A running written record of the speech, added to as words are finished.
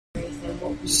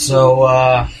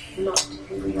So,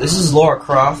 this is Laura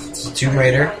Croft, Tomb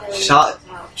Raider. Shot.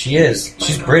 She is.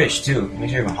 She's British, too.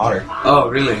 Makes her even hotter. Oh,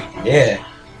 really? Yeah.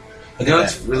 You know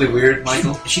what's really weird,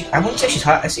 Michael? I wouldn't say she's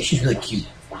hot. I say she's really cute.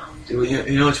 Dude,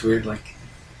 you know what's weird? Like,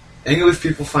 English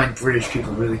people find British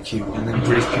people really cute, and then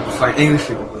British people find English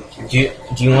people really cute.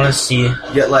 Do you want to see...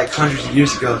 Yet, like, hundreds of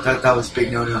years ago, that was a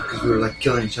big no-no, because we were, like,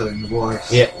 killing each other in the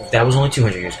wars. Yeah, that was only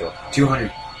 200 years ago.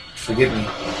 200. Forgive me.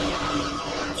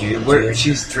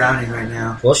 She's drowning right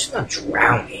now. Well, she's not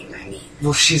drowning, I mean...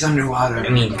 Well, she's underwater. I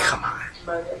mean, come on.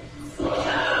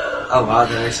 Oh, wow,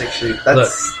 that's actually...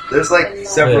 There's, like,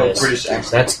 several British accents.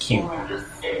 That's cute.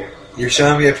 You're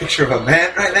showing me a picture of a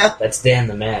man right now? That's Dan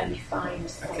the Man.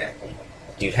 Okay.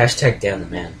 Dude, hashtag Dan the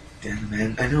Man. Dan the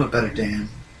Man. I know a better Dan.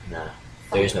 Nah,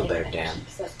 there is no better Dan.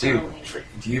 Dude,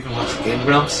 do you even watch the Game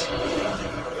Grumps?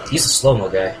 He's a slow-mo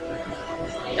guy.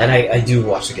 And I do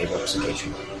watch the Game Grumps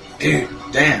occasionally. Dude,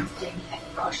 damn.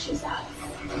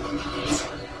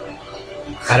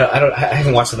 I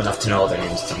haven't watched them enough to know all their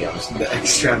names, to be honest. The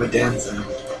extravaganza.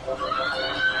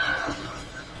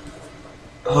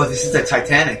 Oh, this is the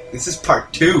Titanic. This is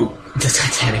part 2. The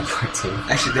Titanic part 2.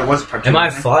 Actually, there was a part 2. Am I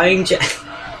flying, Jack?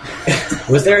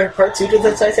 Was there a part 2 to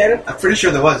the Titanic? I'm pretty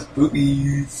sure there was.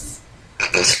 Boobies.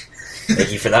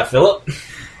 Thank you for that, Philip.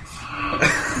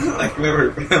 Like,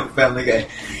 remember Family Guy?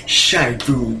 Shy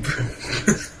boob.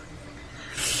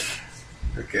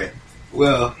 Okay.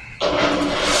 Well.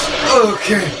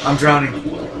 Okay. I'm drowning.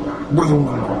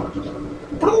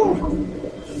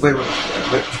 Wait.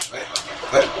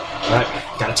 Alright,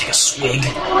 gotta take a swig.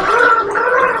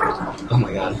 Oh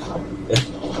my god.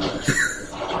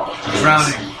 I'm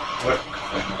drowning. What?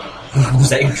 Was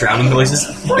that your drowning noises?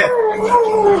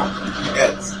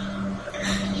 Yes.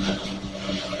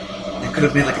 It could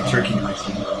have made like a turkey noise.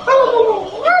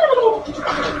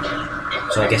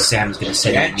 So I guess Sam's gonna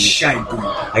send me memes.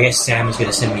 I guess Sam is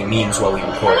gonna send me memes while we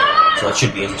record. So that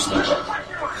should be interesting.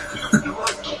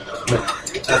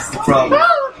 That's the problem.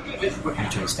 I'm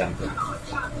turning this down, but...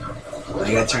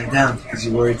 You gotta turn it down because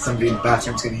you're worried somebody in the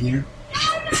bathroom's gonna hear.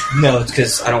 No, it's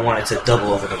because I don't want it to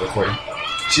double over the recording.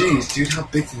 Jeez, dude, how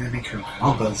big did they make her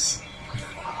mambas?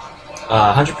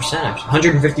 100%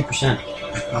 actually.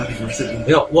 150%.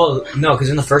 Yeah, well, no, because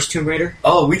in the first Tomb Raider...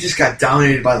 Oh, we just got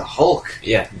dominated by the Hulk.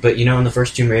 Yeah, but you know in the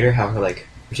first Tomb Raider how her, like,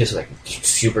 she's like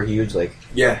super huge, like,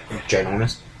 yeah.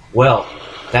 ginormous? Well,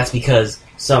 that's because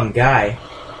some guy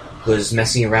was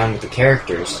messing around with the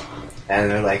characters, and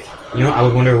they're like, you know, I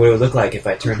would wonder what it would look like if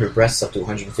I turned her breasts up to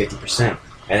 150%.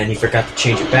 And then he forgot to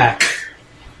change it back,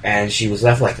 and she was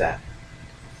left like that.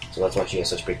 So that's why she has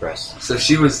such big breasts. So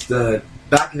she was the...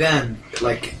 Back then,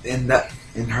 like, in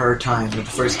her time, in the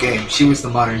first game, she was the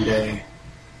modern day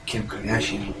Kim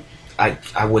Kardashian.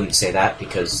 I wouldn't say that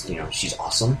because, you know, she's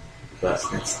awesome, but...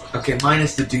 Okay,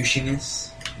 minus the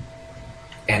douchiness.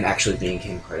 And actually being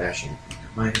Kim Kardashian.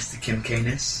 Minus the Kim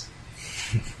K-ness.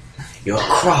 You're a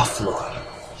Croft, Laura.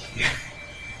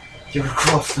 You're a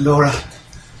Croft, Laura.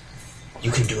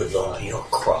 You can do it, Laura. You're a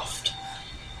Croft.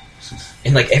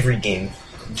 In, like, every game.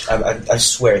 I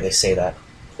swear they say that.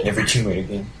 In every Tomb Raider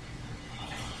game.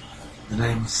 The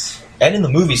name's... And in the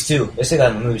movies, too. They say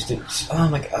that in the movies, too. Oh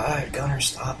my god, Gunner,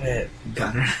 stop it.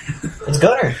 Gunner? It's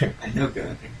Gunner. I know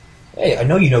Gunner. Hey, I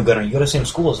know you know Gunner. You go to the same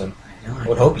school as him. I know. I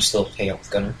would hope you still hang out with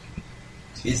Gunner.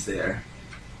 He's there.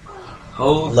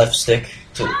 Hold left stick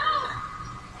to...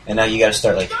 And now you gotta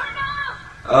start, like...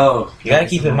 Oh. You gotta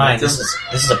keep in mind, this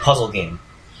is a puzzle game.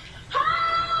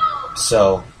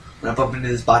 So... I bump into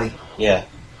his body. Yeah.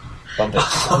 Bump it.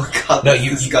 Oh god, no,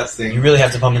 that's disgusting. You really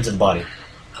have to bump into the body.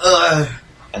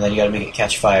 And then you gotta make it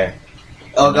catch fire.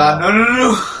 Oh god,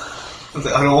 no.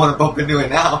 I don't want to bump into it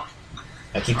now.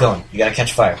 Now keep going. You gotta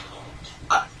catch fire.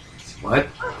 What?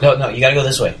 No, you gotta go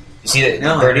this way. You see the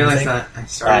no, burning I realized thing? That. I'm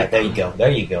sorry. Alright,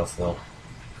 there you go, Phil.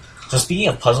 So speaking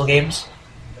of puzzle games,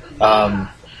 I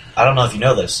don't know if you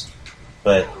know this,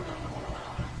 but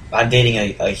I'm dating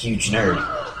a huge nerd.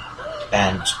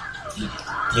 And...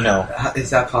 You know... Is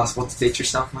that possible to date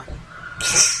yourself, Mike?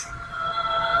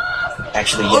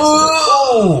 Actually, yes.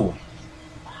 Oh!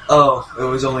 Oh, it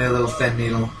was only a little thin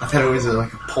needle. I thought it was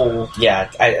like a pole. Yeah,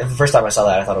 the first time I saw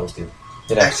that, I thought it was dude.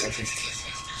 Did I?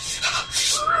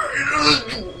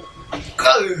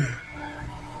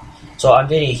 So I'm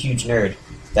dating a huge nerd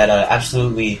that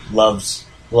absolutely loves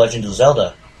The Legend of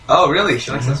Zelda. Oh, really?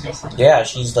 She likes those games? Yeah,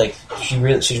 she's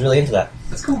really into that.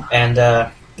 That's cool. And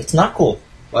it's not cool.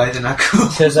 Why is it not cool?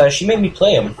 Because she made me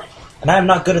play them, and I'm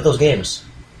not good at those games.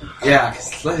 Yeah,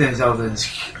 because Legend of Zelda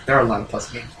there are a lot of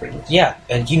puzzle games, pretty much. Yeah,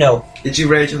 and you know... Did you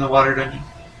rage in the water dungeon?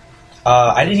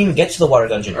 I didn't even get to the water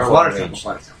dungeon. Or before water I temple. raged.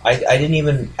 Water temple. I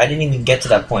didn't even get to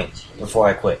that point before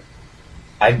I quit.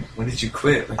 When did you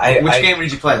quit? Like, I- which I- game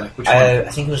did you play? Like which one? I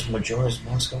think it was Majora's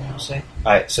Mask, I want to say.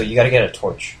 Alright, so you gotta get a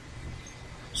torch.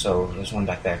 So there's one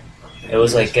back there. It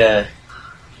was like, I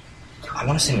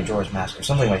want to say Majora's Mask or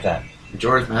something like that.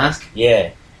 Majora's Mask?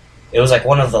 Yeah. It was like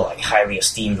one of the like highly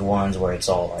esteemed ones where it's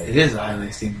all like... It is a highly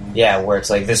esteemed one. Yeah, where it's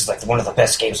like, this is like one of the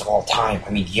best games of all time. I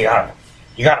mean, you gotta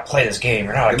play this game.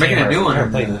 You're not They're making a gamer. new one You gotta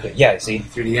on play the- this game. Yeah, see?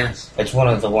 3DS. It's one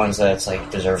of the ones that's like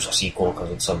deserves a sequel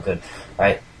because it's so good,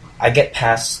 right? I get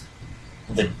past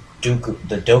the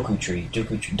Doku tree,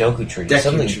 Deku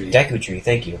tree.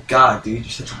 Thank you. God, dude, you're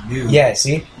such a noob. Yeah,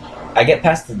 see, I get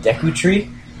past the Deku tree.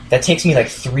 That takes me like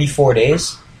 3-4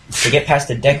 days to get past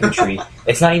the Deku tree.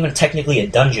 It's not even technically a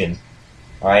dungeon,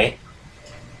 right?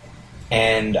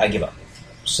 And I give up.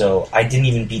 So I didn't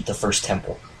even beat the first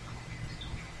temple.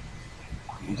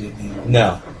 You didn't even.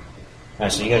 No.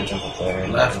 Alright, so you gotta jump up there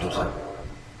and Left. do something.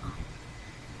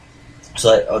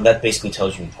 So that basically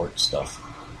tells you important stuff.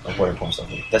 Like what important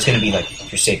stuff is. That's gonna be like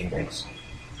your saving grace.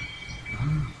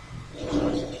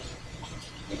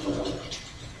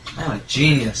 I'm a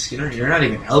genius. You're not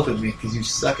even helping me because you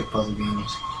suck at puzzle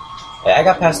games. I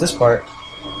got past this part.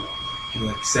 You're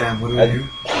like, Sam, what do I- I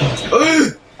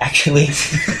do?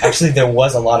 Actually, there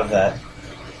was a lot of that.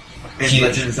 In Huge.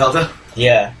 Legend of Zelda?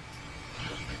 Yeah.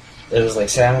 It was like,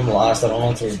 Sam, I'm lost. I don't know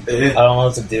what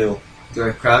to do. Do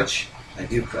I crouch? I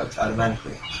do crouch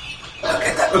automatically. Look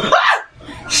at that.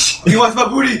 He wants my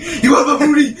booty! He wants my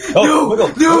booty! Oh, no! wiggle,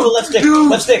 No! wiggle, left stick, No!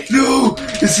 left stick. No!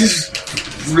 This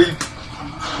is rape.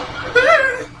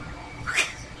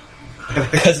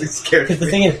 Because the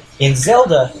thing is, in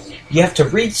Zelda, you have to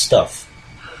read stuff.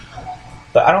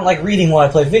 But I don't like reading while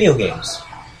I play video games.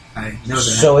 I know that.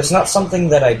 So it's not something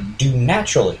that I do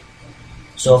naturally.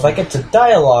 So if I get to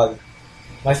dialogue,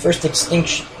 my first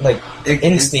instinct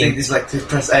instinct is like to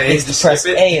press A. is to press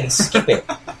A and skip it.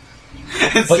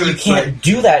 But you can't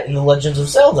do that in the Legends of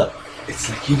Zelda. It's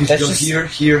like you need to That's go just- here,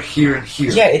 here, here, and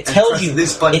here. Yeah, it and tells press you.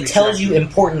 this button It tells you exactly.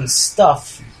 important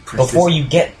stuff Press before this. you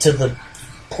get to the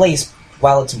place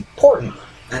while it's important.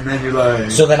 And then you're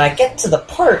like... So then I get to the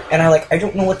part and I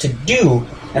don't know what to do,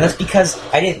 and that's because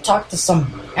I didn't talk to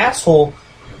some asshole,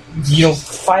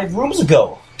 5 rooms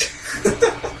ago.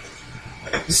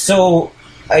 So,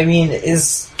 I mean,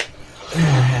 it's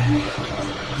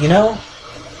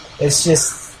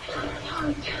just.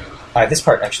 Alright, this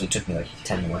part actually took me like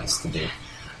 10 minutes to do.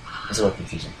 It's a little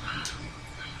confusing.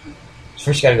 So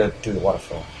first you gotta go through the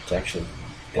waterfall to actually.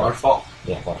 Waterfall?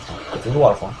 Yeah, waterfall. Go through the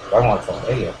waterfall. Right waterfall.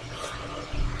 There you go.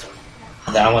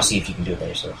 And then I want to see if you can do it by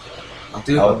yourself. I'll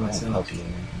do it I'll by myself. help you.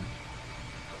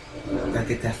 Gotta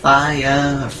get that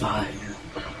fire.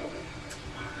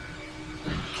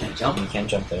 Can't jump? You can't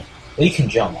jump there. Well, you can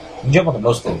jump. You can jump on the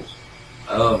most things.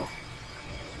 Oh.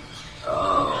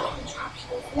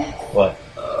 What?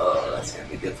 Oh, that's gonna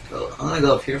be difficult. I'm gonna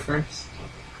go up here first.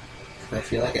 If I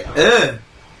feel like it. Ugh!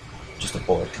 Just a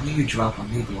board. Don't you drop on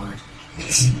me, Lord. You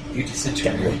Got a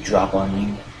disintegrate. little drop on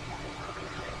you.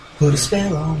 Put a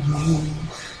spell on you.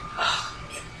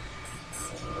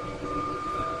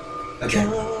 Okay.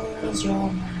 Cause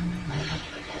you're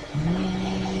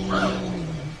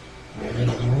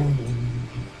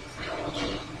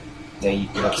There you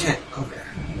go. I can't. Okay.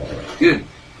 Dude,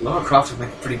 Lara Croft would make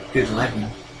a pretty good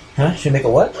lineman. Huh? Should make a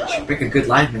what? She'd make a good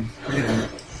lineman. Look at that.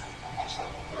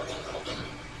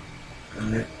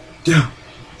 Alright. Down.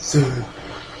 So.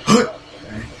 Hut.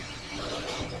 Alright.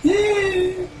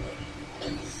 Yeah.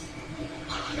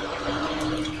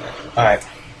 Alright.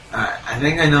 Alright, I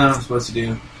think I know what I'm supposed to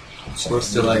do. I'm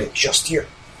supposed to, like, just here.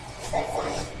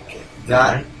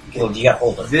 got Well, you gotta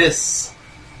hold it. this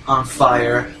on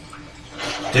fire.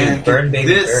 Dude, and burn, get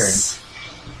baby, this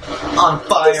on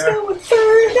fire.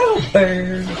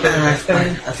 Burn, And I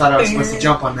thought I was supposed to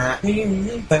jump on that.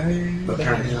 burn, But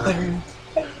apparently not. burn.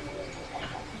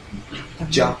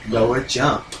 Jump, lower,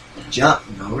 jump. Jump,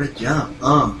 lower, jump.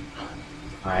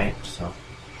 Alright, so.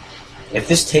 If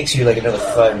this takes you like another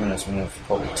 5 minutes, I'm gonna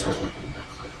probably tell you.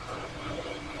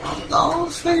 I'll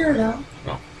figure it out.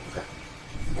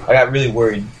 I got really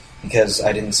worried because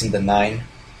I didn't see the 9.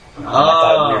 And I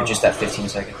thought we were just at 15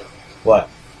 seconds. What?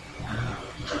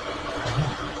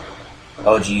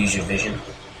 Oh, did you use your vision?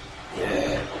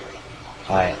 Yeah.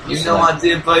 Alright. You so know that- I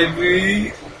did,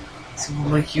 baby. It's gonna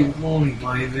make you horny,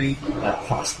 baby.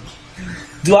 awesome.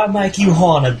 Do I make you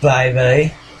haunted,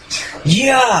 baby?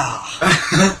 Yeah!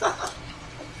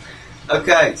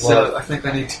 Okay, so Well- I think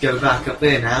I need to go back up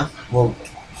there now. Well,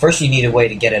 first you need a way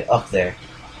to get it up there.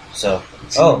 So,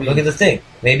 So oh, we- look at the thing.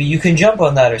 Maybe you can jump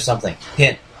on that or something.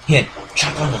 Hint,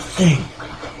 jump on the thing.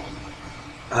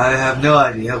 I have no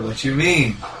idea what you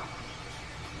mean.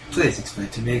 Please explain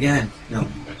to me again. No,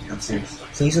 I'm serious.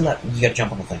 So you gotta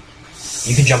jump on the thing.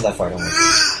 You can jump that far, don't worry.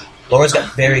 Laura's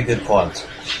got very good quads.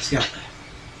 Yeah.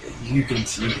 You can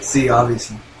see,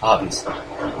 obviously. Obviously.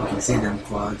 You can see them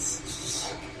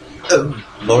quads. Oh.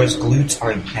 Laura's glutes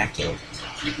are immaculate.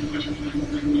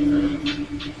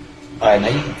 Alright, now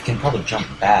you can probably jump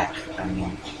back. I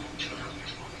mean...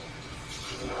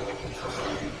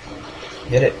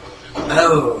 Hit it.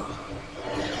 Oh.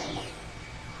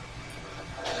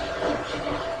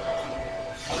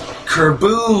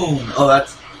 Kerboom! Oh,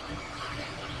 that's...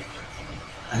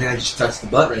 I think I just touched the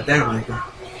butt right there, Michael.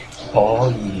 Oh,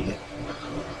 yeah.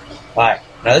 Alright,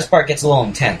 now this part gets a little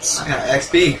intense. I got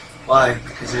XP. Why?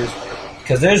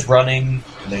 Because there's running,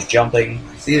 there's jumping,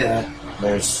 I see that.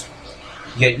 there's...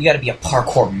 You gotta be a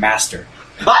parkour master.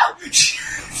 Oh!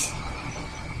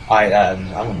 I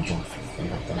wouldn't jump.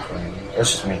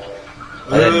 That's just me.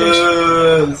 And then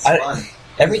there's- Fun.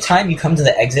 every time you come to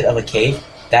the exit of a cave,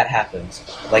 that happens.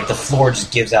 Like, the floor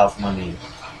just gives out from under you.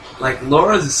 Like,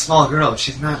 Laura's a small girl.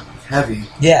 She's not heavy.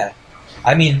 Yeah.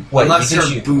 I mean, what? Unless you her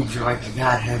think boobs are like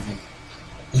that heavy.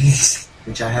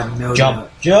 Which I have no Jump.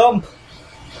 doubt. Jump!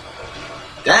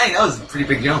 Dang, that was a pretty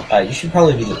big jump. You should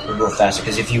probably be a little faster,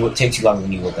 because if you take too long,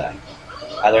 then you will die.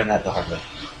 I learned that the hard way.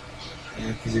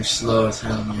 Yeah, because you're slow as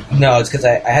hell. Man. No, it's because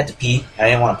I had to pee. I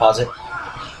didn't want to pause it.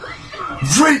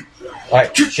 Right!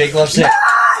 Alright, shake left stick.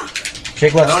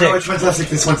 Shake I left don't know stick. which one's left stick.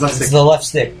 This one's left It's stick. the left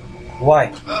stick.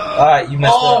 Why? Alright, you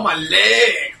messed Oh, up. my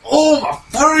leg! Oh,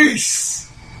 my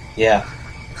face! Yeah.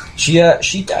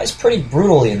 She dies pretty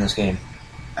brutally in this game.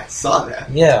 I saw that.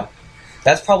 Yeah.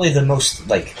 That's probably the most,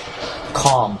 like,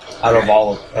 calm out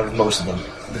of most of them.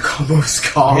 The most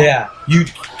calm. Yeah.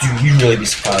 You'd really be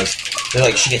surprised. They're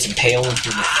like, she gets impaled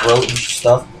through the throat and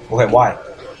stuff. Okay, why?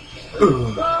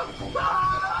 Ooh.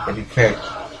 Gotta be prepared.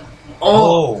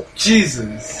 Oh, His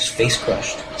Jesus. face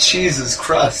crushed. Jesus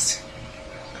crust.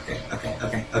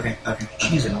 Okay.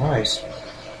 Cheese and rice.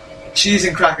 Cheese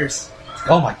and crackers.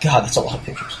 Oh my god, that's a lot of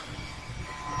pictures.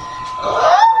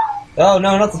 Oh,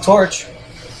 no, not the torch.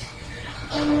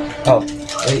 Oh,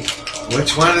 wait.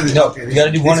 Which one of the... No, okay, you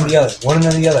gotta do one or the other. One and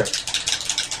then the other.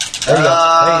 There you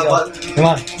go. There you go.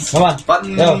 Buttons. Come on.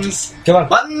 Buttons. Go. Come on.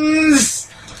 Buttons!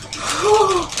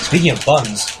 Speaking of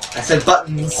buns. I said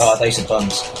buttons. Oh, I thought you said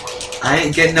buns. I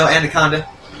ain't getting no anaconda.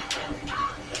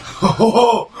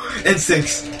 Oh,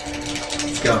 instincts.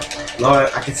 Let's go. Laura,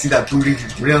 I can see that booty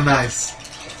real nice.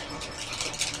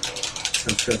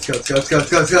 Let's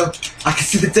go. I can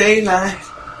see the daylight.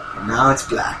 And now it's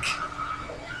black.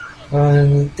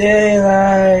 When the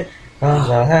daylight comes,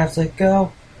 I'll have to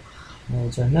go.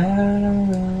 And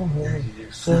tonight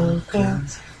so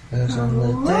close. Cause on the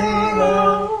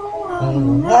daylight,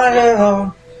 I'm not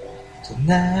alone.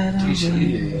 Tonight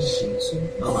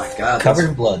I'm Oh my god. covered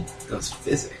in blood. Those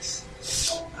physics.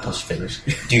 Those figures.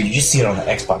 Dude, you just see it on the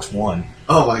Xbox One.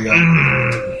 Oh my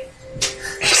god.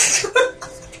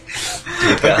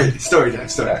 Okay, story time.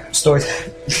 Story.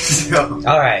 So,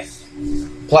 Alright.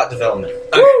 Plot development.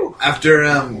 okay,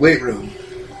 after weight room,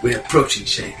 we had protein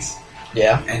shakes.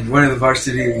 Yeah? And one of the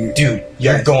varsity... Dude,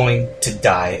 you're Yes. going to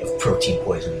die of protein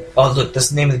poisoning. Oh, look, that's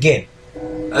the name of the game.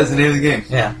 That's the name of the game.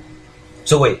 Yeah.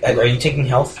 So wait, are you taking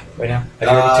health right now? Have you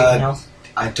already taken health?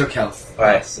 I took health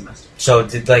Alright. last semester. So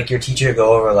did, like, your teacher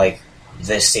go over, like,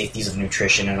 the safeties of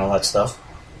nutrition and all that stuff?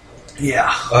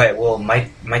 Yeah. Okay, well, my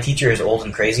teacher is old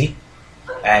and crazy,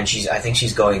 and I think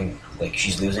she's going, like,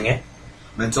 she's losing it.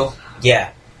 Mental?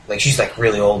 Yeah. Like, she's, like,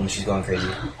 really old and she's going crazy.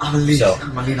 I'm gonna lean, So-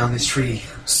 I'm gonna lean on this tree.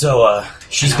 So,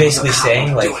 she's basically I don't know how saying,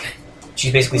 I'm like, doing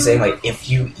it. if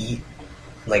you eat,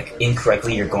 like,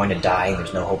 incorrectly, you're going to die and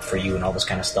there's no hope for you and all this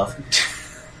kind of stuff.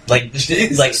 Like,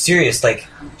 Jeez. like, serious, like,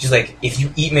 she's like, if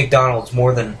you eat McDonald's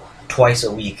more than twice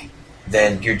a week,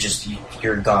 then you're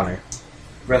a goner.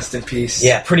 Rest in peace.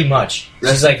 Yeah, pretty much.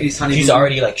 Rest She's in like, peace, honey she's boo.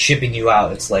 already, like, shipping you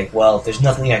out. It's like, well, if there's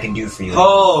nothing I can do for you.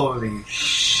 Holy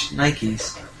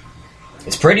Nikes.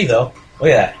 It's pretty, though.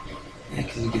 Look at that. Yeah,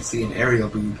 because you can see an aerial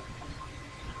boob.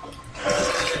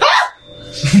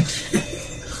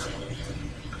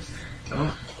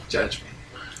 Don't judge me.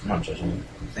 I'm not judging you.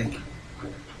 Thank you.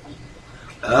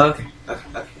 Okay.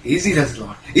 Easy does it,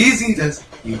 Lord. Easy does it.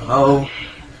 You ho.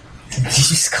 Did you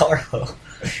just call her ho?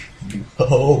 You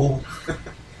ho.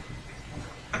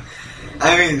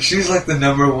 I mean, she's like the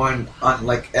number one on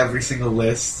like every single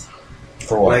list.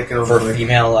 For what? Like, For like,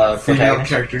 female Female protagonist?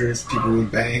 characters, people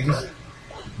would bang.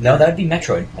 No, that would be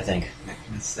Metroid, I think.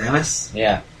 Samus?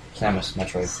 Yeah, Samus,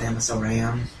 Metroid. Samus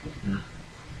Aran. Mm.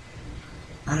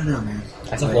 I don't know, man.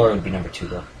 I think Laura would be number 2,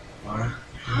 though. Laura?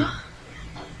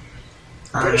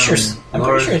 I'm pretty sure.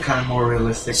 Laura's kind of more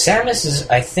realistic. Samus is.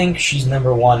 I think she's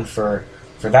number one for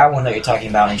that one that you're talking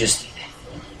about, and just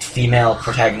female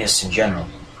protagonists in general.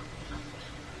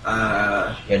 You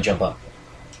gotta jump up.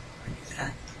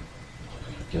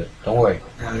 Do it. Don't worry.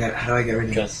 How do I get rid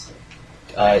of this?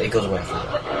 It goes away.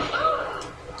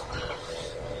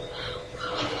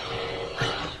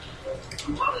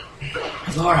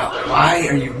 Laura, why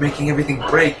are you making everything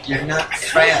break? You're not I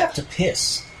fat. have to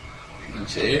piss. Who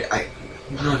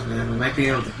knows, man? We might be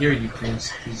able to hear you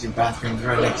because your bathroom's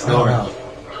right next Oh, door. no.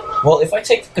 Well, if I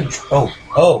take the control...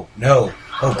 Oh, no.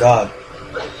 Oh, God.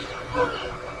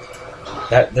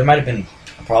 There might have been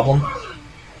a problem.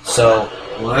 So...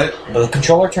 What? But the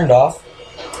controller turned off,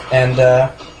 and,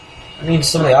 I mean,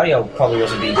 some of the audio probably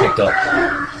wasn't being picked up.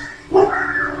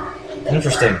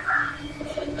 Interesting.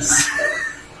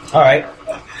 Alright.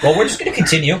 Well, we're just gonna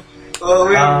continue. Well,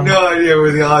 we have no idea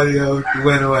where the audio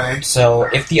went away. So,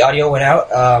 if the audio went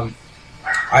out,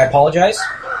 I apologize.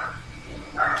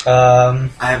 I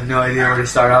have no idea where to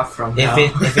start off from now.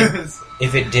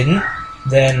 If it didn't,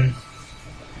 then...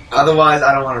 Otherwise,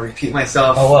 I don't want to repeat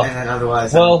myself. Oh, well. And then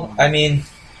otherwise... Well, I mean...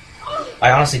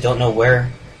 I honestly don't know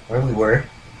where we were,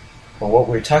 or what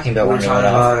we were talking about we're when we talking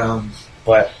went off. about,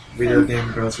 But... video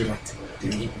game girls we like to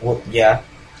do. Well, yeah.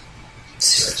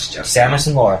 Samus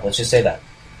and Laura, let's just say that.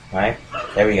 Alright?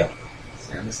 There we go.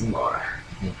 Samus and Laura.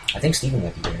 I think Steven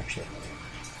might be here, actually.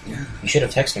 Yeah. He should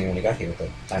have texted me when he got here, but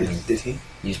I mean, Did he?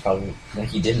 he's probably... No,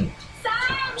 he didn't.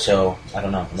 So, I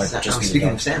don't know. It might just be speaking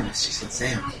the of Samus, she said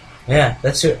Sam. Yeah,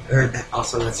 that's her...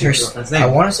 Also, that's your girlfriend's name. I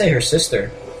want to say her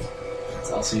sister.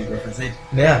 That's also your girlfriend's name.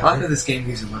 Yeah. I know this game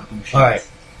gives a lot of emotions. Alright.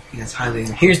 Yeah, it's highly...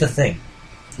 Here's the thing.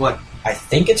 What? I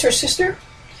think it's her sister,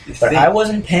 You but think? I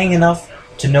wasn't paying enough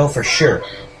to know for sure.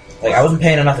 Like, I wasn't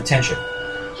paying enough attention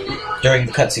during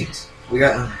the cutscenes. We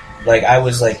got... Like, I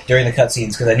was, like, during the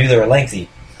cutscenes, because I knew they were lengthy,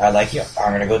 I was like, yeah,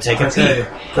 I'm gonna go take a pee.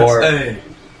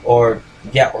 Or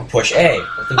push A.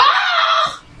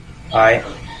 Alright.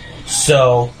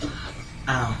 So,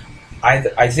 Ow.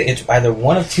 I think it's either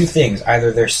one of two things.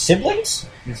 Either they're siblings,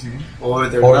 Or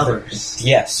they're or lovers.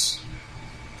 Yes.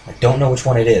 I don't know which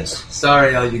one it is.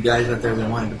 Sorry, all you guys out there that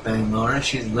wanted to bang Laura.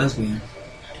 She's a lesbian.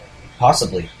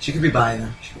 Possibly. She could be bi,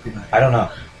 though. She could be bi. I don't know.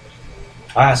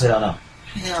 I honestly don't know.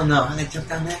 Hell no. How they jump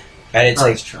down there? And it's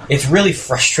Let's try. it's really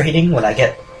frustrating when I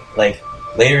get, like,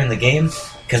 later in the game,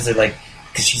 because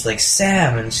she's like,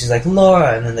 Sam, and she's like,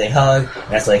 Laura, and then they hug,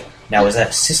 and it's like, now is that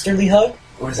a sisterly hug?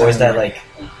 Or is that, like,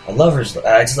 a lover's...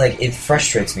 it's like, it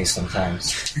frustrates me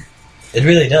sometimes. It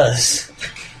really does.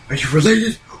 Are you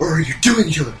related, or are you doing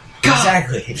each other? God!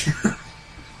 Exactly.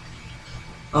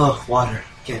 Oh, water.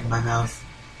 Get in my mouth.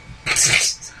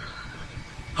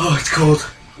 Oh, it's cold.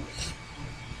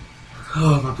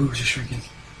 Oh, my boobs are shrinking.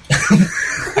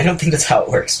 I don't think that's how it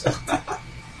works. God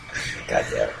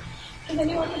damn it. Is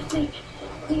anyone listening?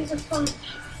 Please respond.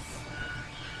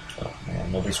 Oh,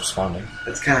 man, nobody's responding.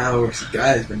 That's kind of how it works with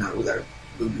guys, but not with our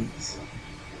boobies.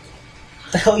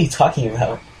 What the hell are you talking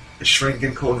about? Shrink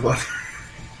in cold water.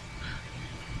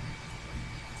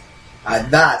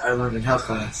 That I learned in health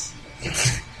class.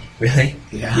 Really?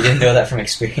 Yeah. You didn't know that from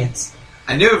experience?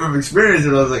 I knew it from experience,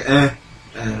 but I was like,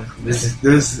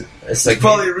 there's It's like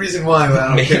probably a reason why, but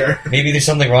I don't care. Maybe there's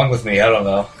something wrong with me. I don't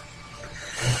know.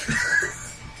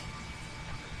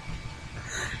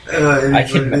 I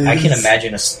can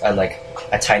imagine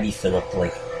a tiny Philip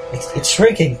like it's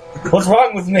shrinking. What's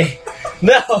wrong with me?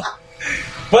 No,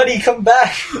 buddy, come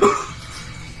back.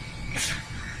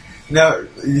 Now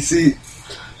you see,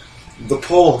 the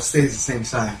pole stays the same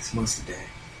size most of the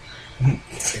day,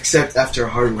 except after a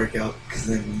hard workout, because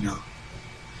then you know.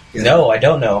 No, I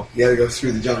don't know. You gotta go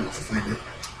through the jungle to find it.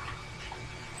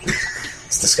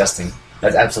 It's disgusting.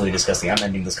 That's absolutely disgusting. I'm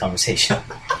ending this conversation.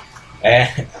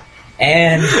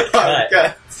 And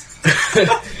cut.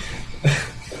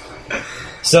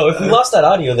 So if we lost that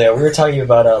audio there, we were talking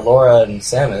about Laura and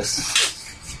Samus.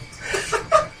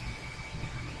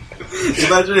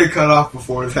 Imagine it cut off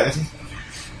before then.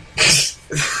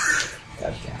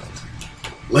 God damn it.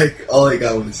 Like, all I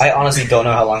got was... I honestly don't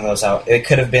know how long that was out. It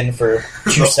could have been for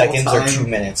 2 seconds or 2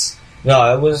 minutes.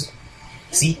 No, it was...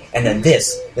 See? And then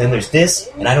this. Then there's this,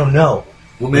 and I don't know.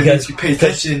 Well, maybe if you pay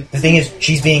attention... The thing is,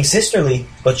 she's being sisterly,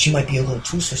 but she might be a little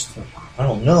too sisterly. I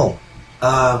don't know.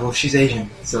 Well, she's Asian,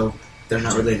 so they're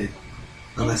not related.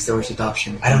 Unless there was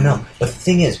adoption. I don't know. But the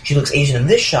thing is, she looks Asian in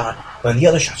this shot, but in the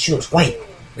other shot, she looks white.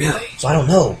 Really? So I don't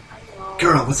know.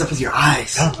 Girl, what's up with your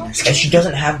eyes? And she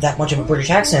doesn't have that much of a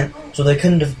British accent, so they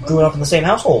couldn't have grown up in the same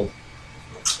household.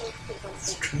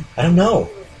 I don't know.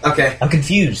 Okay. I'm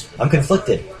confused. I'm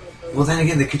conflicted. Well, then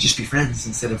again, they could just be friends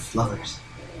instead of lovers.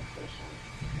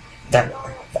 That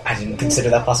I didn't consider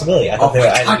that possibility. I thought they were.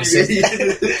 I God, just- you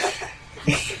idiot.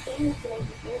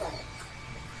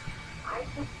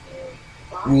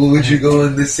 Well, would you go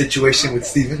in this situation with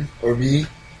Steven or me?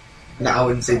 No, I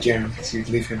wouldn't say Jeremy because you'd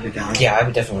leave him to die. Yeah, I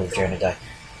would definitely leave Jaren to die.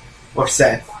 Or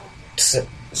Seth.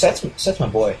 Seth's my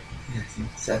boy. Yeah, see,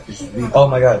 Seth is the. Oh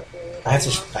my god, I have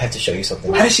to show you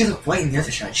something. Why does she look white in the other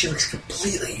shot? She looks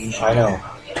completely Asian. I know.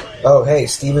 Oh hey,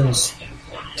 Steven's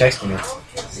texting me.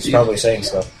 He's probably saying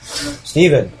stuff.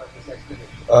 Steven.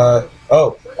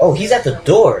 Oh, he's at the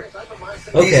door.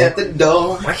 He's Okay. at the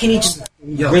door. Why can't he just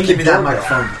Yo, ring give the me that doorbell?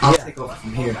 microphone. I'll Yeah. take over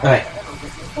from here. Alright.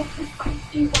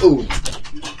 Ooh.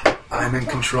 I'm in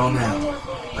control now.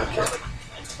 Okay.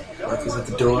 Michael's at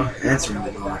the door, answering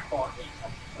the door.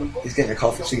 He's getting a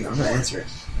call from Steven. I'm gonna answer it.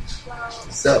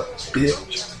 What's up,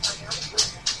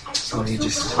 bitch? Oh, he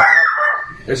just.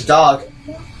 There's a dog.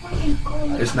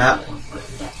 There's Matt.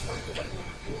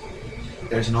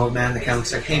 There's an old man that kind of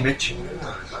looks like, hey, Mitch.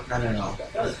 Not at all.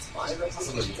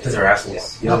 Because they're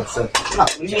assholes. Yo, what's up?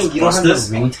 What do you mean? You don't have this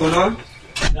ringtone on?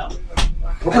 No.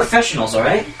 We're professionals,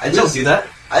 alright? I just do that.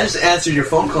 I just answered your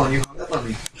phone call and you hung up on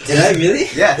me. Did I really?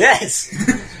 Yeah. Yes!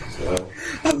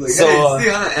 I was like, So, hey,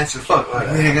 Steve, I'm gonna answer the phone.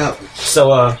 Let me hang up.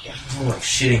 So, Oh, like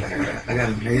shitting here. I got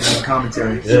amazing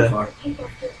commentary Yeah. so far.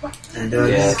 And this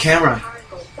Yeah. is camera.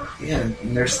 Yeah,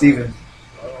 and there's Steven.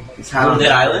 He's hat on.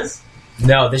 Dead Island?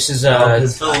 no, this is,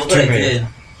 Because Phil, look what I Tomb Raider. did.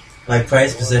 My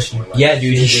prized possession. Yeah,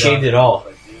 dude, he shaved it all.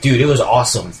 Dude, it was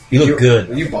awesome. You look good.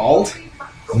 Are you bald?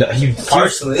 No, he was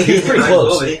Partially. pretty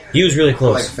close. He was really Like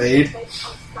close. fade?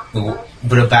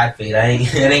 But a bad fade. I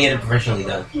didn't get it professionally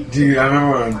done. Dude, I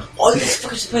remember when. Oh, you guys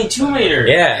fuckers playing Tomb Raider.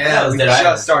 Yeah. that was we Dead just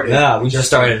Island. started. Yeah, we just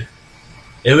started.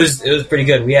 It was pretty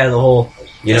good. We had the whole,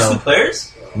 you There's know. two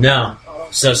players? No.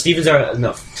 So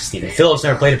Philip's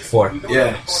never played it before.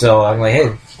 Yeah. So I'm like, hey,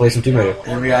 let's play some Tomb Raider.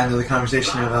 And we got into the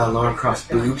conversation of Lauren Croft's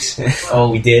boobs. Oh,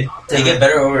 we did. They get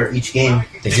better over each game.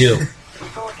 They do.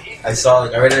 I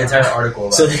read an entire article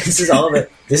about So it. this is all that.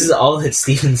 This is all that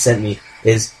Steven sent me.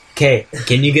 Is okay.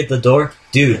 Can you get the door,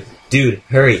 dude? Dude,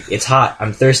 hurry! It's hot.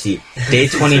 I'm thirsty. Day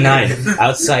 29.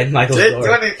 Outside Michael's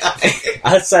door.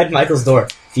 Outside Michael's door.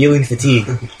 Feeling fatigued.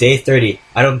 Day 30.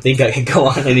 I don't think I can go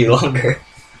on any longer.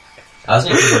 I was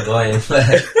going to keep going,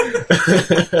 but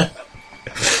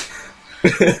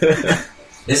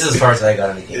this is as far as I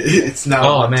got in the game. It's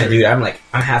now. Oh man, dude, I'm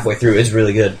halfway through. It's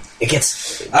really good. It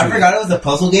gets. I forgot it was a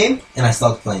puzzle game, and I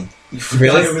stopped playing. You forgot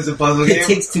Really? it was a puzzle It game?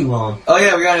 takes too long. Oh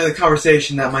yeah, we got into the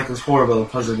conversation that Michael's horrible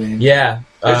at puzzle games. Yeah.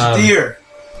 There's a deer.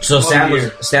 So Oh,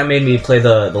 Sam made me play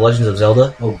the Legend of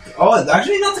Zelda. Oh,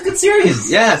 actually, that's a good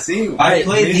series. Yeah, see? I played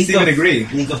played me and Link Steven of- agree.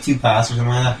 Link of Two Past or something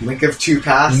like that. Link of Two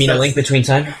Past. You mean a that's- link between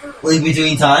time? Link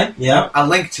Between Time. Yeah. A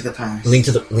Link to the Past. Link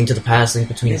to the past. Link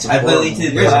between. It's I played Link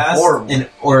to the Horrible. Past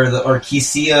Horrible. or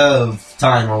Kisia of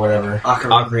Time or whatever.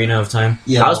 Ocarina of Time.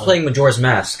 Yeah. I was playing Majora's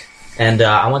Mask, and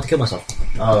I wanted to kill myself.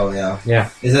 Oh yeah. Yeah.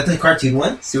 Is that the cartoon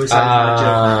one?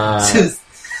 Suicide.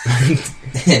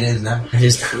 It is now. I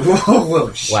just. Whoa,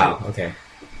 whoa, shit. Wow. Okay.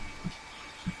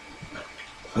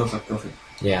 Go for it.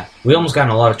 Yeah. We almost got in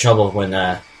a lot of trouble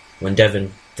when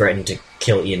Devin threatened to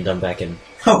kill Ian Dunback and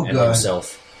Oh god.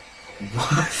 himself.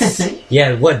 What?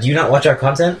 Yeah. What? Do you not watch our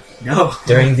content No.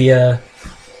 during the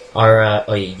our?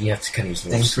 Oh, you have to kind of use the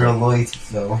Thanks for a loyalty,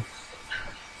 though.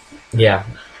 Yeah.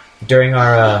 During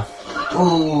our.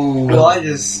 Oh. Well, I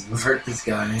just hurt this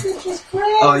guy.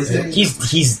 Oh, he's dead.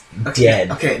 He's Okay,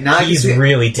 dead. Okay, now I He's can see-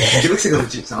 really He dead. looks like a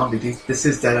legit zombie, dude. This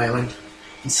is Dead Island.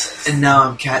 And now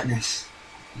I'm Katniss.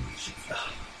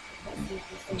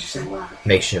 What'd you say?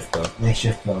 Makeshift though.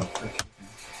 Makeshift though.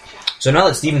 So now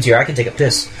that Steven's here, I can take a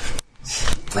piss.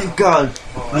 Thank God.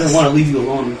 I didn't want to leave you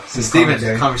alone. So,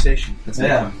 Steven, conversation. Let's make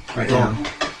Yeah. one right now.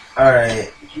 Alright.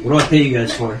 What do I pay you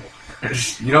guys for?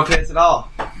 You don't pay us at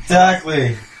all.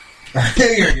 Exactly. I knew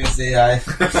you were gonna say that.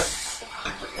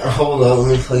 Hold on,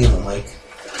 let me play the mic.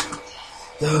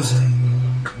 Those.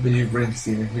 What did you bring,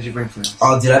 Steven? What did you bring for us?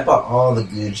 Oh, dude, I bought all the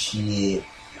good shit.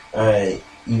 Alright,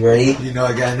 you ready? You know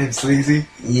a guy named Sleazy?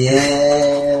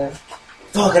 Yeah.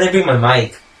 Fuck, I didn't bring my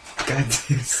mic. God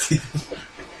damn, Steven.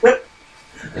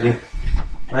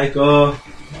 Michael.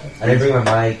 I didn't bring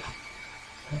my mic.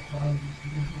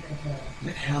 Where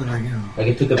the hell did I go? I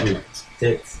can pick up your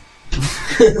tits.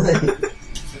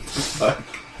 Fuck.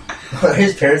 Are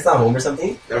his parents not home or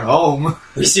something? They're home. Are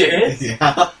you serious?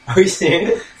 Yeah. Are you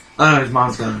serious? I don't know, his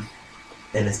mom's gone.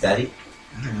 And his daddy?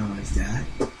 I don't know, his dad.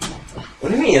 What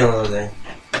do you mean you don't know that?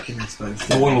 Okay, that's fine.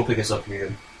 No one will pick us up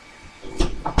here.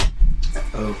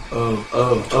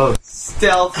 Oh.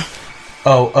 Stealth.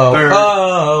 Oh, Bird.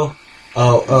 oh.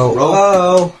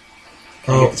 Rope.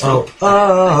 Oh,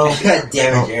 oh. God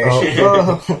damn it, Jared.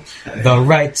 Oh. The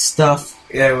right stuff.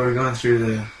 Yeah, we're going through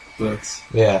the books.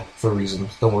 Yeah, for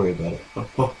reasons. Don't worry about it.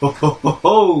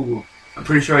 Oh, I'm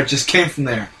pretty sure I just came from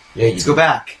there. Yeah, Let's go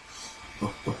back.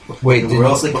 Wait, Where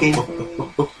else it came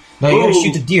from? No, you gotta Oh.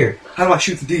 shoot the deer. How do I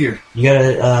shoot the deer? You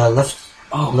gotta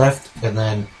Oh, left, and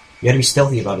then you gotta be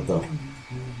stealthy about it though.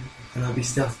 and I'll be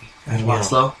stealthy. I Yeah. walk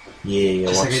slow, Yeah,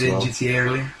 just walk like I did in slow. GTA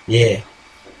earlier. Yeah.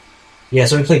 Yeah,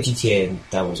 so we played GTA and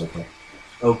that was okay.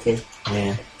 Okay.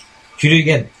 Yeah. Shoot it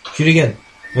again. Shoot it again.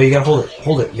 No, you gotta hold it.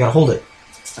 Hold it. You gotta hold it.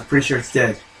 I'm pretty sure it's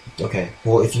dead. Okay.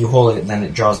 Well, if you hold it, then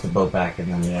it draws the bow back,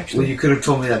 and then it Well, actually. you could have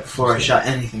told me that before I shot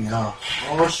anything at all.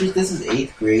 Oh shit, this is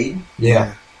 8th grade.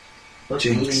 Yeah.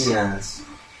 Fucking Jinx. ass.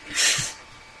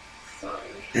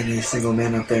 Any single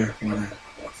man up there wanna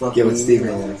Fucking get with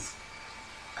Steven? ass.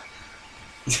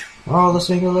 All the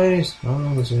single ladies. All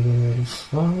the single ladies.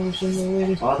 All the single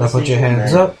ladies. All the Now put your single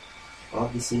hands men. up. All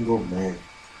the single men.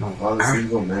 No. All the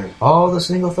single men. All the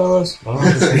single fellas. All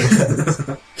the single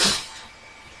fellas.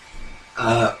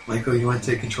 Michael, you want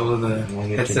to take control of the Wanna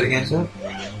get headset your again? hands up?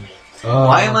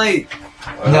 Why am I?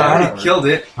 No, I I already don't- killed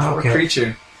it. I don't Poor care.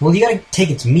 creature. Well, you gotta take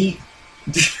its meat.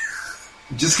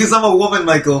 Just because I'm a woman,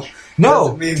 Michael.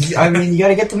 No, Doesn't mean- I mean you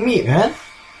gotta get the meat, man.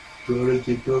 Gonna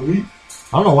take the meat.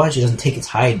 I don't know why she doesn't take its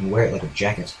hide and wear it like a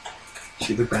jacket.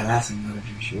 She look badass in leather.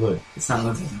 She would. It's not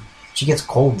leather though. She gets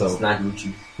cold though. It's not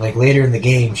Gucci. Like later in the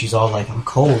game, she's all like, "I'm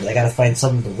cold. I gotta find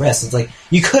something to rest." It's like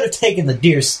you could have taken the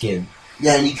deer skin.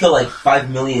 Yeah, and you kill like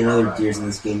 5 million other deers in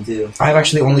this game too. I've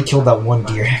actually only killed that one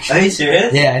deer. Actually, Are you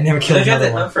serious? yeah, I never Don't killed you have to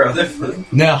another hunt one. for other food?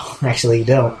 No, actually, you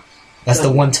don't. That's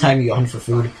the one time you hunt for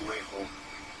food.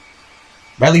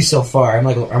 But at least so far, I'm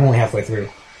only halfway through,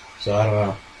 so I don't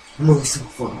know. I'm only so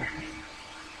far.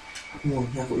 I'm only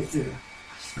halfway through.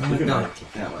 No,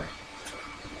 that way.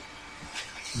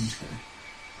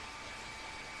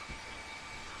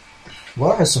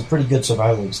 Laura has some pretty good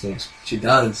survival instincts. She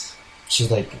does.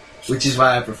 She's like, Which is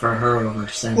why I prefer her over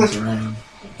Samus Aran.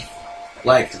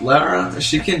 Like Lara,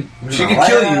 she can kill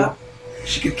you.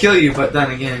 She could kill you, but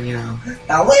then again, you know.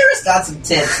 Now, Lyra's got some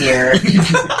tips here.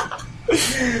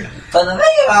 But the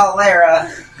thing about Lyra,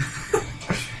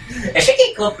 if she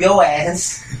can clip your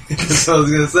ass. That's what I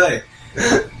was gonna say.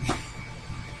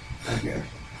 Okay.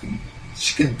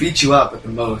 She can beat you up at the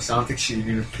most. I don't think she's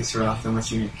gonna piss her off that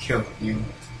much. You can kill you.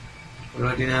 What do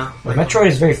I do now? Metroid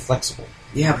is very flexible.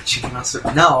 Yeah, but she can also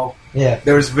no. Yeah.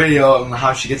 There was a video on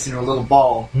how she gets into a little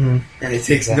ball, Mm. and it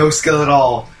takes no skill at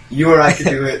all. You or I could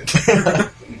do it.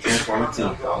 You can't want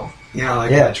to, though. You know,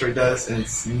 like Yeah. Metroid does, and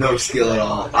it's no skill at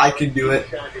all. I can do it.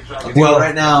 I'll do Well, it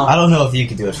right now. I don't know if you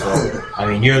could do it, Phil. I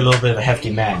mean, you're a little bit of a hefty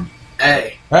man.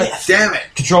 Hey, Right? damn it!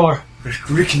 Controller.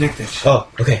 Reconnect that shit. Oh,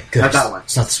 okay, good. Not that one.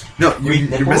 It's not this one. No,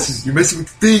 you're messing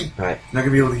with the thing. Alright. Not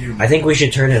gonna be able to hear me. I think we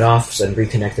should turn it off and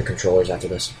reconnect the controllers after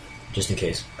this, just in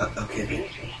case. Okay.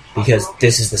 Because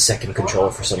this is the second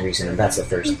controller for some reason, and that's the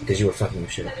first, because you were fucking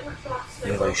with shit up.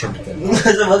 You know, you shouldn't have been.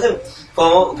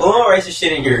 Paloma writes your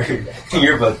shit in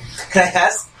your book. And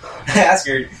I asked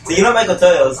her, so you know Michael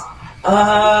Toyos?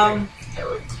 I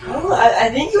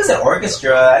think he was in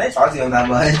orchestra. I didn't talk to him that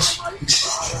much.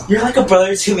 You're like a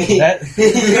brother to me.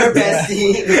 You're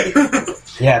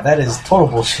bestie. Yeah, that is total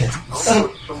bullshit. Is there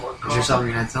something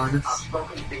you're not telling us?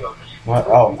 What?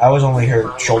 Oh, I was only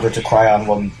her shoulder to cry on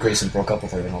when Grayson broke up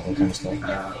with her and all that kind of stuff.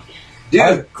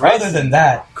 Dude, Other than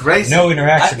that, Grace. no I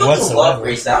interaction fucking love whatsoever.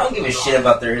 Grayson. I don't give a shit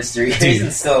about their history.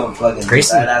 Grayson's still a fucking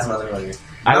Grayson- badass motherfucker.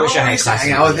 I wish I I had used to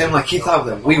hang out with him like he thought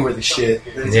that we were the shit.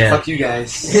 Yeah. Fuck you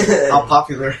guys. How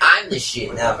popular. I'm the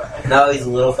shit now. Now he's a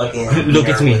little fucking. Look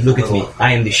at me, look at me.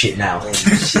 I am the shit now.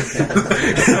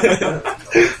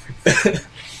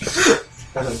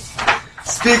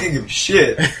 Speaking of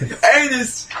shit,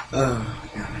 anus. Oh,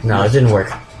 God. No, it didn't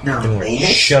work. No. Didn't work.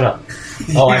 Shut up.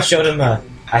 Oh, I showed him.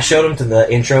 I showed him to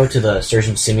the intro to the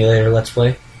Surgeon Simulator Let's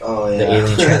Play. Oh yeah. The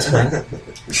alien transplant.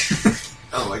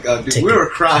 Oh my God, dude, Take we it. were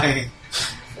crying.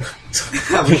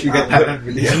 I wish we got that on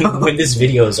video. When this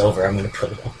video is over, I'm gonna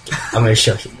put it up. I'm gonna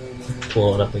show you.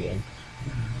 Pull it up again.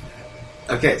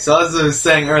 Okay, so as I was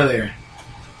saying earlier,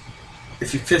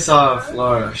 if you piss off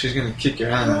Laura, she's gonna kick your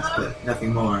ass, but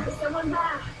nothing more.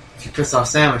 If you piss off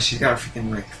Samus, she's got a freaking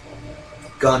like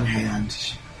gun hand.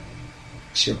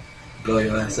 She'll blow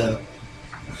your ass up.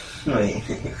 Wait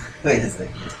a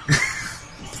second.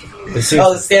 This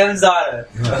Oh, Sam Zada.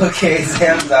 Okay,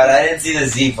 Sam Zada. I didn't see the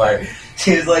Z part.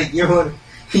 She was like, "You're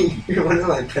one of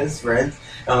my best friends."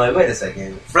 I'm like, "Wait a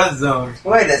second. Friend zone.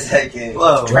 Wait a second.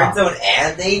 Whoa. Friend zone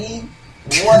and dating?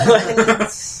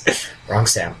 What?" Wrong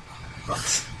Sam.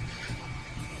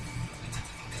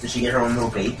 Did she get her own little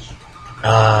page?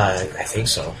 I think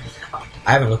so.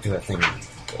 I haven't looked at that thing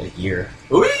in a year.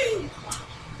 Ooh.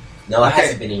 No, it Okay.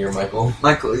 hasn't been a year, Michael.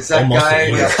 Michael, is that Almost a guy?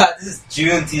 year. God, this is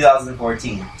June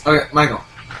 2014. Okay, Michael.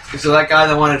 So that guy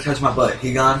that wanted to touch my butt,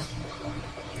 he gone?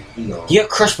 You know. He got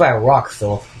crushed by a rock,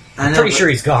 Phil. I I'm know, pretty but sure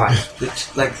he's gone.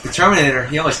 the Terminator,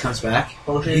 he always comes back.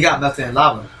 He got melted in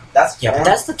lava. That's Yeah, but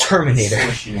that's the Terminator.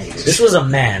 This was a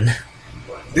man.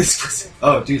 This was.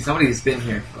 Oh, dude, somebody's been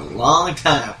here for a long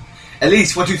time. At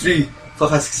least 1, 2, 3, 4,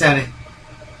 5, 6, 7, 8.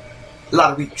 A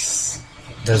lot of weeks.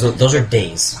 Those are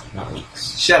days, not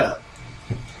weeks. Shut up.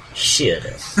 Shit.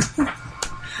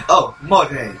 Oh, more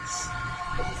days.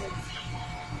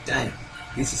 Damn.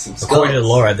 These are some skulls. According to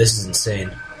Laura, this is insane.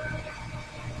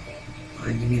 What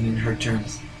do you mean in her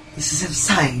terms? This is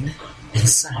insane. I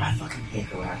Insane. fucking hate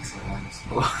her accent,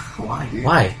 honestly. Why, dude?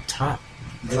 Why? Tom.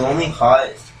 The only hot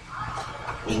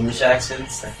English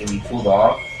accents that can be pulled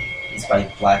off is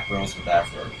by black girls with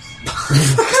afros.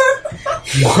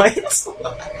 What?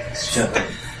 Shut up.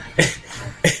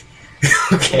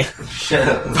 Okay. Shut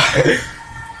up.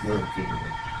 No repeating it.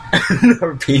 No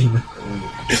repeating.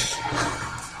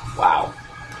 Wow.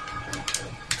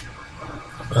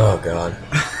 Oh god.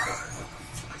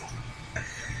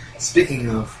 Speaking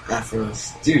of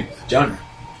afros, dude, Jonah.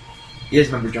 You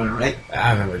guys remember Jonah, right?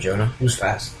 I remember Jonah. Who's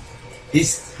fast?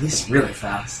 He's really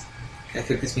fast. Can I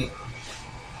cook this meat?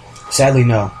 Sadly,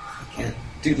 no. I can't.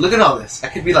 Dude, look at all this. I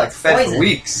could be like fed for Poison.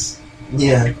 weeks.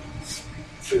 Yeah.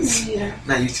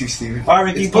 Not you too, Steven.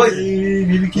 Barbecue It's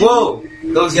poison. Whoa!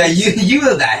 Those Yeah, you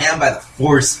live that ham by the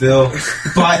force, Phil.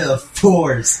 By the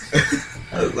force.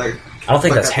 like I don't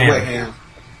think like that's that wet ham.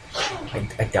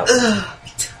 I doubt it.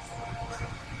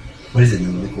 What is it,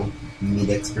 Nicole? Meat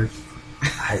expert?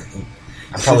 I'm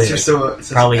probably Since you're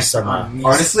such probably an some, expert on meat.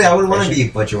 Honestly, I would want to be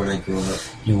a butcher when I grew up.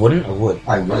 You wouldn't or would?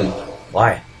 I would.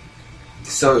 Why?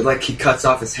 So like he cuts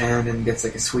off his hand and gets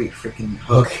like a sweet freaking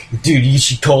hook. Dude, you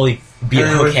should totally be a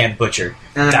And hook when- hand butcher.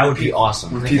 and That when would be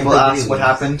awesome. When Like people in the ask what videos.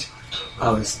 happened,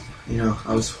 I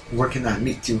was working that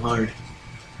meat too hard.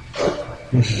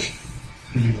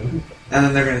 And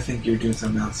then they're gonna think you're doing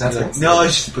something else. That's You're what- like, no,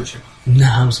 it's just a butcher. No,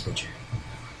 I'm a butcher.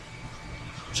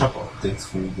 Chop off dicks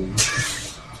for you.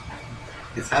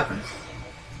 It's happened.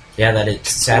 Yeah, that is Or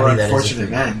sadly that is a unfortunate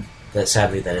thing. man. That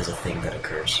sadly that is a thing that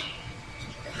occurs.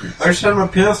 I just had my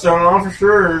pants down,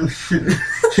 officer.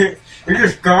 You're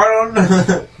just gone.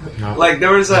 No. Like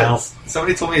there was No.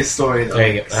 somebody told me a story that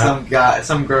There you like, go.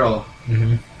 some girl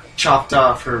Mm-hmm. chopped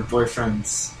off her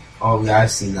boyfriend's Oh yeah, I've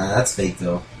seen that. That's fake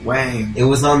though. wang. It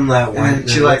was on that one. And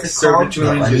she like what's it served called? it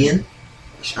to him. The in- onion.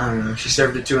 I don't know. She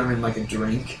served it to him in like a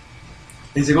drink.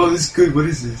 He's like, "Oh, this is good. What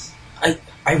is this?"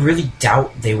 I really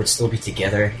doubt they would still be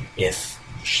together if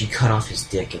she cut off his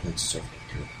dick and then served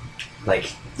it to him.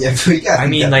 Like, Yeah, but you gotta I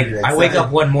think mean, that like, through. I wake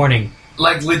up one morning.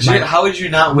 Like legit. My- How would you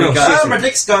not No, wake Ah, up? my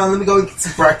dick's gone. Let me go get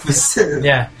some breakfast.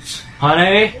 Yeah,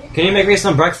 honey, can you make me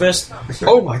some breakfast?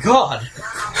 Oh my god!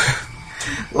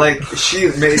 Like she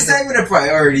made. It's not even a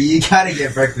priority. You gotta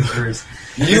get breakfast first.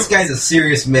 This guy's a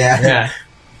serious man. Yeah,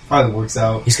 Probably works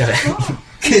out. he's got a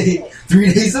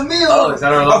 3 days a meal. Oh, is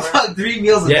that our Oh, number? fuck, 3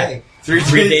 meals a Yeah. day.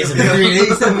 3 days a meal. 3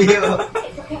 days a meal.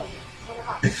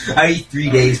 I eat 3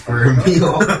 days for a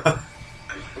meal.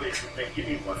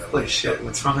 Holy shit!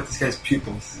 What's wrong with this guy's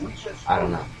pupils? I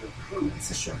don't know.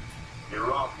 It's a show.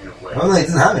 Oh, no, he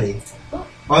doesn't have any.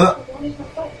 Oh,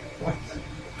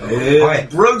 Hey,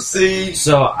 Brucey.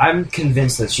 So I'm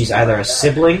convinced that she's either a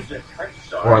sibling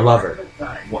or a lover.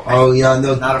 no. Oh, yeah,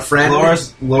 no. Not a friend.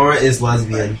 Laura is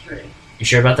lesbian. You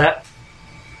sure about that?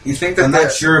 You think that? I'm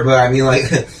not sure, but I mean, like,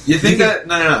 You think that?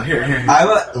 No. Here. I'm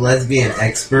a lesbian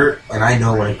expert, and I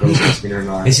know when a girl's lesbian or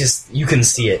not. It's just you can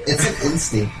see it. It's an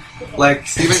instinct. Like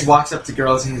Steven walks up to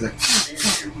girls and he's like,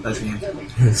 lesbian.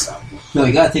 No,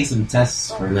 you gotta take some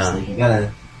tests first. No. Like, you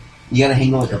gotta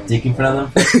hang out with a dick in front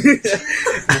of them.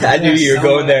 I knew you were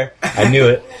going there. I knew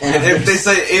it. And And if they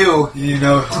say ew, you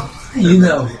know. you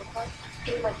know.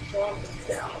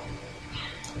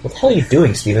 What the hell are you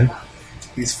doing, Steven?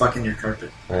 He's fucking your carpet.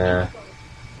 We're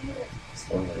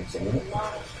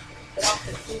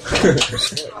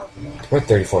at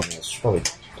 34 minutes. Should probably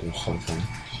do something.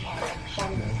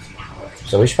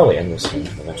 So we should probably end this soon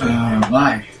eventually.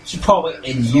 Why? She probably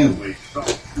and you.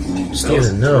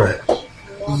 Steven, no.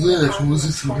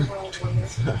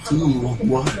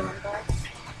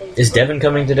 Is Devin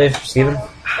coming today, Steven?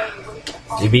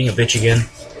 Is he being a bitch again?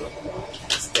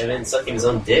 Devin sucking his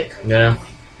own dick. Yeah.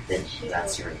 Then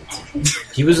that's your answer.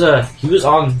 He was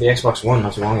on the Xbox One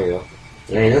not too long ago.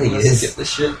 Yeah, I know he Get is. this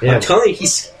shit. Yeah. I'm telling you, he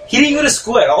didn't go to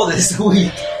school at all this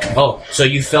week. Oh, so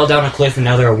you fell down a cliff and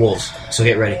now there are wolves. So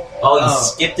get ready. Oh, you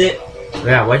Oh. skipped it?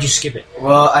 Yeah, why'd you skip it?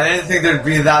 Well, I didn't think there'd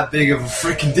be that big of a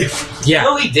freaking difference. Yeah.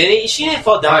 No, he didn't. She didn't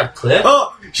fall down a cliff.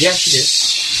 Oh! Yeah, she did.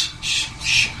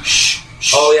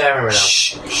 Oh, yeah, I remember now.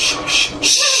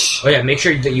 Oh yeah, make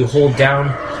sure that you hold down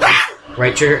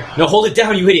right trigger. No, hold it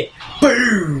down, you idiot.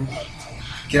 Boom!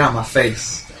 Get out of my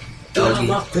face. Doggy.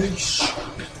 my face.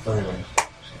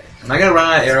 Am I gonna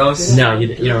run out of arrows? No,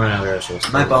 you don't run out of arrows.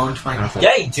 Am I boned? I don't think.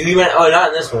 Yeah, you do. You went. Oh, not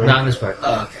in this one. Not in this part.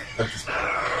 Oh, okay.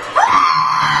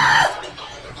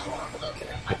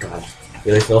 My God.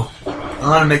 Really, Phil? I'm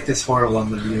gonna make this horrible on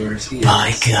the viewers.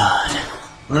 My God.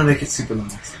 I'm gonna make it super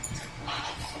long.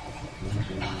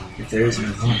 If there is no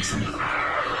long something.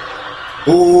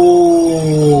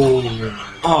 Oh!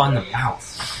 Oh, in the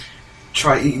mouth.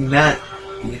 Try eating that,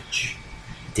 bitch.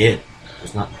 Did. It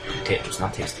was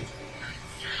not tasty.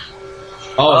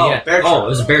 Oh, yeah. bear trap. Oh, it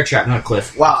was a bear trap, not a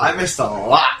cliff. Wow, I missed a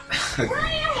lot.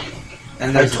 And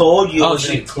I there's told you. Oh, it was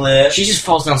she- a cliff. She just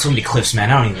falls down so many cliffs, man.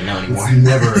 I don't even know anymore.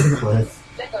 never a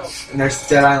cliff. and there's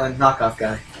the Dead Island knockoff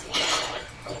guy.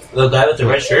 The guy with the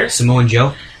red shirt. Samoan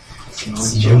Joe.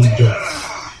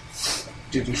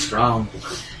 Dude, he's strong.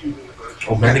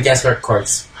 Oh, Madagascar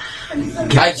carts.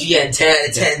 IGN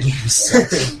 10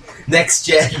 years. Next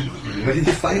gen. What did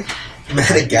you fight?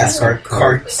 Madagascar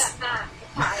carts.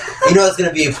 You know it's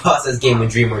gonna be a process game when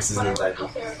DreamWorks is named that.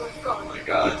 Oh my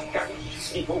god.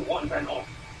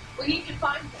 We need to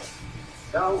find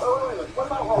them. What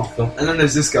about home? And then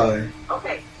there's this guy.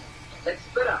 Okay, let's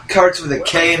split up. Carts with a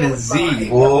K and a Z.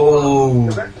 Whoa.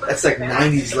 That's like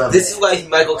 90s level. This is why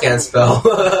Michael can't spell.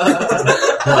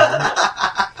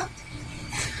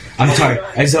 I'm sorry.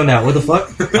 I zoned out. What the fuck?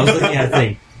 I was looking at a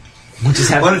thing. What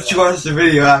just Why happened? don't you watch the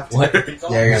video after? What? There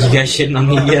you You go. guys shitting on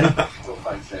me again?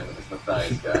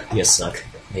 You suck.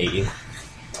 I hate you.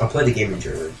 I'll play the game in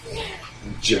German.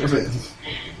 German.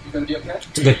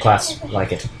 It's a good class. I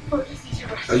like it. Oh,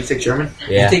 you take German?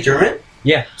 You Yeah. take German?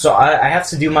 Yeah. So I have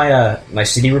to do my my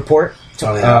city report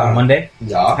Oh, yeah. on Monday. I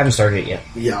Yeah. haven't started it yet.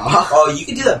 Yeah. Oh, you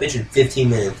can do that bitch in 15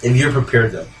 minutes if you're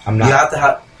prepared though. I'm You not. have to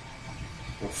have.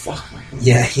 Oh, fuck, man.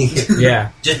 Yeah. Yeah.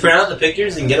 Just print out the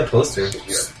pictures and get a poster.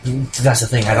 That's the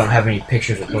thing. I don't have any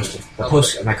pictures or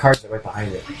posters. My cards are right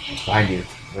behind it. Behind you.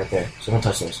 Right there. So don't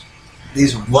touch those.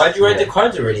 These ones. Why'd you write Yeah. the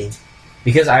cards already?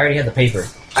 Because I already had the paper. So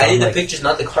I need I'm the like, pictures,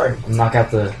 not the card. knock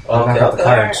out the Okay.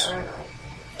 cards.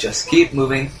 Just keep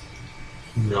moving.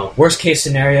 No. Worst case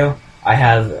scenario, I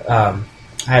have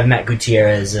Matt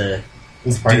Gutierrez do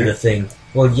the thing.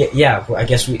 Well, yeah. I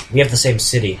guess we have the same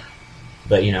city,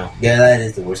 but you know, Yeah, that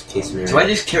is the worst case scenario. Do I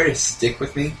just carry a stick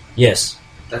with me? yes.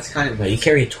 That's kind of... No, you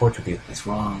carry a torch with you. That's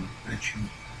wrong, actually.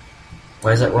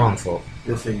 Why is that wrong, Phil?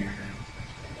 You'll figure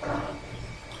it out.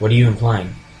 What are you implying?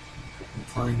 I'm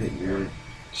implying that your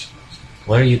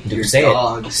What are you? Say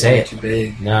dogs it. Say are it. too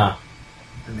big, Nah.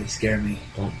 and they scare me.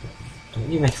 Don't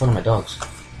you make fun of my dogs.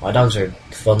 My dogs are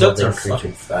Dogs fun-loving are creatures.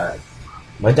 fucking fat.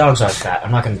 My dogs are fat.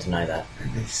 I'm not going to deny that.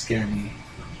 And they scare me.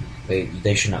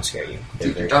 They should not scare you. They're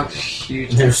Dude, your very dog's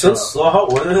huge. They're so slow. How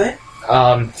old are they?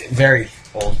 very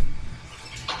old.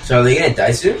 So are they gonna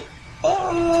die soon?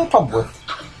 Probably.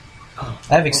 Oh,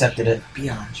 I've accepted it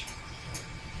Beyond.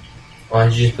 Why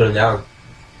don't you just put them down?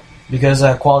 because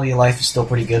quality of life is still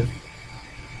pretty good.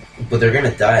 But they're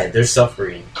gonna die. They're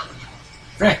suffering.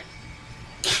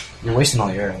 You're wasting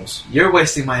all your arrows. You're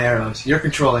wasting my arrows. You're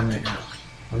controlling right now.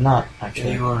 I'm not Yeah,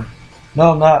 actually. you are.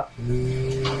 No, I'm not.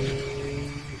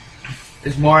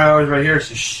 There's more arrows right here,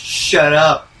 so shut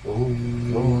up.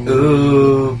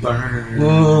 Ooh, burn.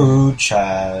 Ooh,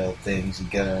 child, things are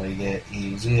gonna get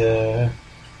easier.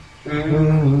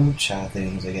 Ooh, child,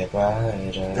 things are get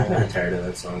I'm kind of brighter. tired of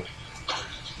that song.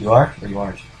 You are, or you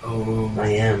aren't? Oh, I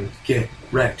am. get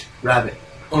wrecked, rabbit.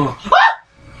 Oh,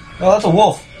 Oh, that's a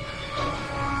wolf.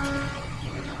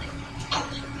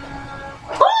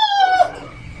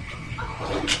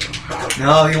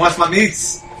 no, he wants my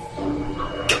meats.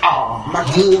 Oh, My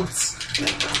boobs.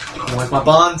 he wants my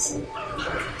buns.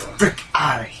 Frick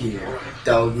out of here,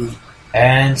 doggy.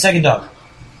 And second dog.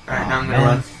 Alright, now I'm Oh, gonna man.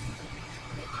 run.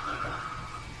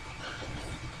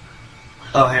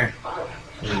 Oh, here.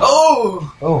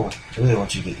 Oh! Oh, I really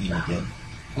want you to get eaten again.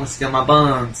 Wants to get my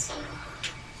buns.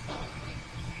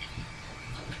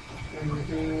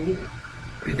 Here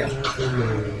we go.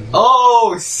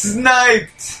 Oh,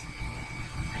 sniped!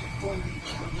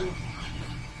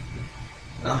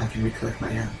 Oh, I can recollect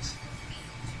my arrows.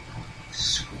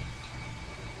 Sweet.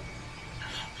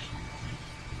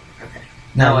 Okay.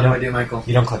 Now what do I do, Michael?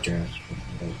 You don't collect your arrows.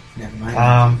 Never mind.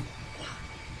 I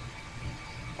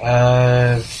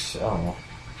don't know.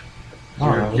 I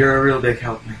don't know. You're a real big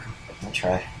help, Michael. I'll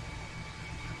try.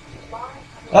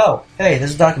 Oh, hey,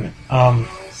 there's a document.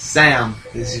 Sam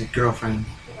is your girlfriend.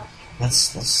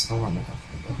 That's hold on.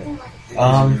 Okay. Is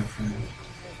Um, your girlfriend.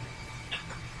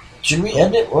 Should we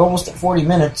end it? We're almost at 40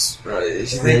 minutes. She You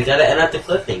think, gotta end at the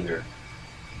cliffhanger.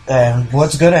 And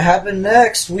what's gonna happen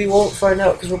next? We won't find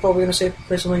out because we're probably gonna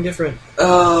play something different.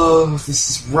 oh, this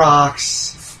is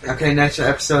rocks. Okay, next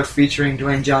episode featuring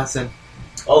Dwayne Johnson.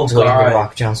 Oh, Dwayne The God.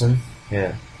 Rock Johnson.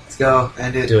 Yeah. Let's go.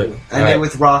 End it. Do it. End Alright. it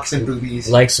with rocks and boobies.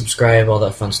 Like, subscribe, all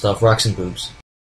that fun stuff. Rocks and boobs.